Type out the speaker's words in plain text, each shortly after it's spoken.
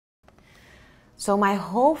So my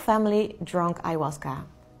whole family drank ayahuasca,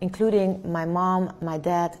 including my mom, my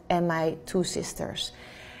dad, and my 2 sisters.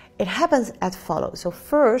 It happened as follows. So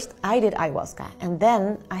first I did ayahuasca, and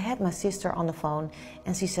then I had my sister on the phone,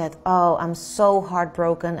 and she said, "Oh, I'm so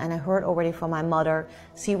heartbroken." And I heard already from my mother,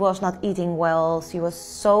 she was not eating well. She was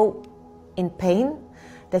so in pain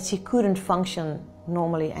that she couldn't function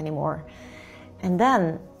normally anymore. And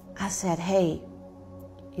then I said, "Hey,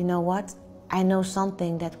 you know what? I know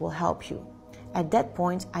something that will help you." At that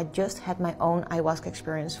point, I just had my own ayahuasca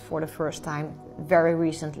experience for the first time very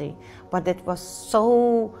recently. But it was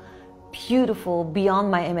so beautiful, beyond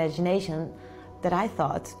my imagination, that I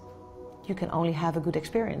thought you can only have a good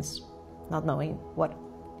experience, not knowing what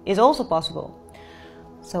is also possible.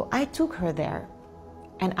 So I took her there,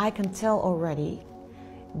 and I can tell already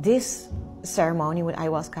this ceremony with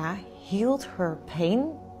ayahuasca healed her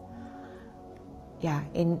pain. Yeah,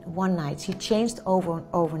 in one night. She changed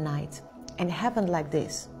overnight. And it happened like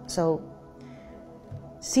this. So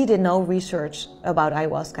she did no research about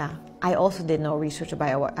ayahuasca. I also did no research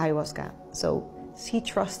about ayahuasca. So she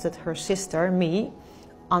trusted her sister, me,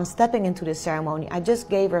 on stepping into this ceremony. I just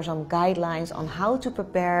gave her some guidelines on how to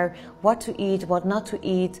prepare, what to eat, what not to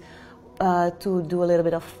eat, to do a little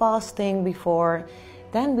bit of fasting before.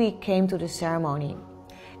 Then we came to the ceremony.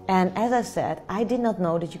 And as I said, I did not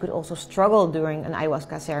know that you could also struggle during an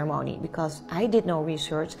ayahuasca ceremony, because I did no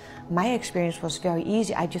research. My experience was very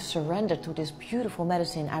easy. I just surrendered to this beautiful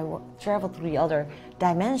medicine. I traveled through the other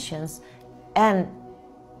dimensions, and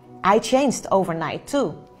I changed overnight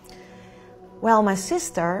too. Well, my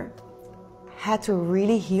sister had to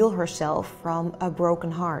really heal herself from a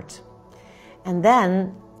broken heart. And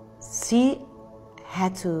then she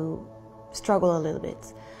had to struggle a little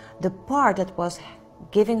bit. The part that was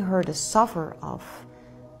giving her the suffer of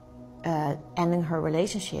ending her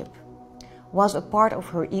relationship was a part of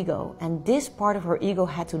her ego, and this part of her ego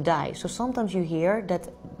had to die. So sometimes you hear that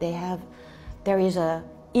there is a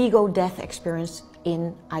ego death experience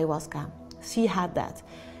in ayahuasca. She had that,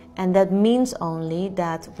 and that means only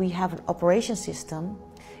that we have an operation system,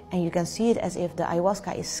 and you can see it as if the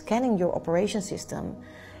ayahuasca is scanning your operation system,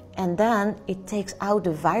 and then it takes out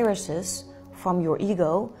the viruses from your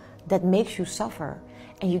ego that makes you suffer.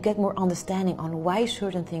 And you get more understanding on why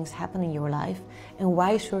certain things happen in your life and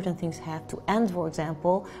why certain things have to end, for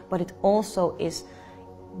example. But it also is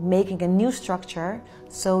making a new structure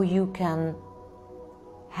so you can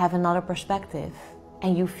have another perspective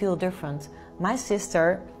and you feel different. My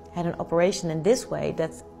sister had an operation in this way,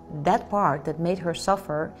 that part that made her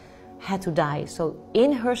suffer had to die. So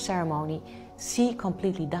in her ceremony, she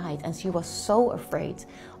completely died, and she was so afraid.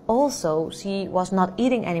 Also, she was not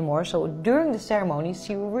eating anymore, so during the ceremony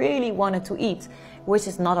she really wanted to eat, which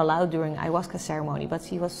is not allowed during ayahuasca ceremony, but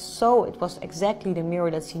she was so, it was exactly the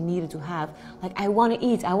mirror that she needed to have. Like, I want to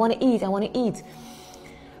eat, I want to eat, I want to eat.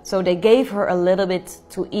 So they gave her a little bit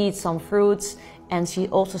to eat, some fruits, and she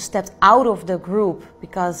also stepped out of the group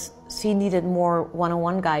because she needed more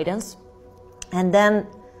one-on-one guidance. And then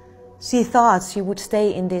she thought she would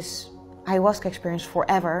stay in this ayahuasca experience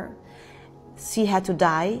forever. She had to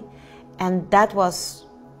die, and that was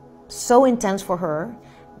so intense for her.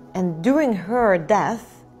 And during her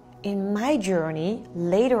death, in my journey,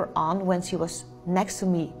 later on when she was next to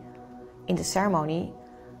me in the ceremony,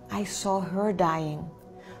 I saw her dying.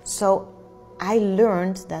 So I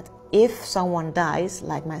learned that if someone dies,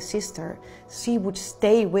 like my sister, she would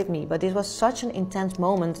stay with me. But it was such an intense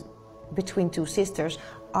moment between 2 sisters.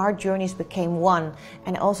 Our journeys became one.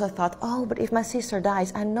 And I also thought, oh, but if my sister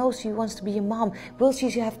dies, I know she wants to be a mom. Will she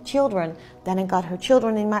have children? Then I got her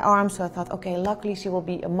children in my arms, so I thought, okay, luckily she will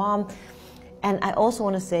be a mom. And I also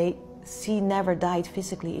want to say, she never died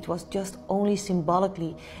physically. It was just only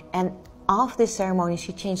symbolically. And after this ceremony,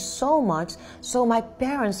 she changed so much. So my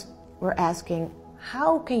parents were asking,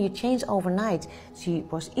 how can you change overnight? She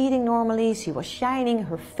was eating normally, she was shining,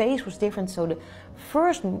 her face was different. So the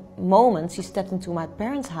first moment she stepped into my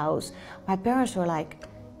parents' house, my parents were like,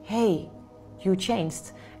 hey, you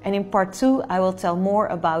changed. And in part 2, I will tell more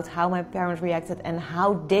about how my parents reacted and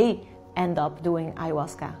how they end up doing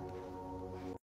ayahuasca.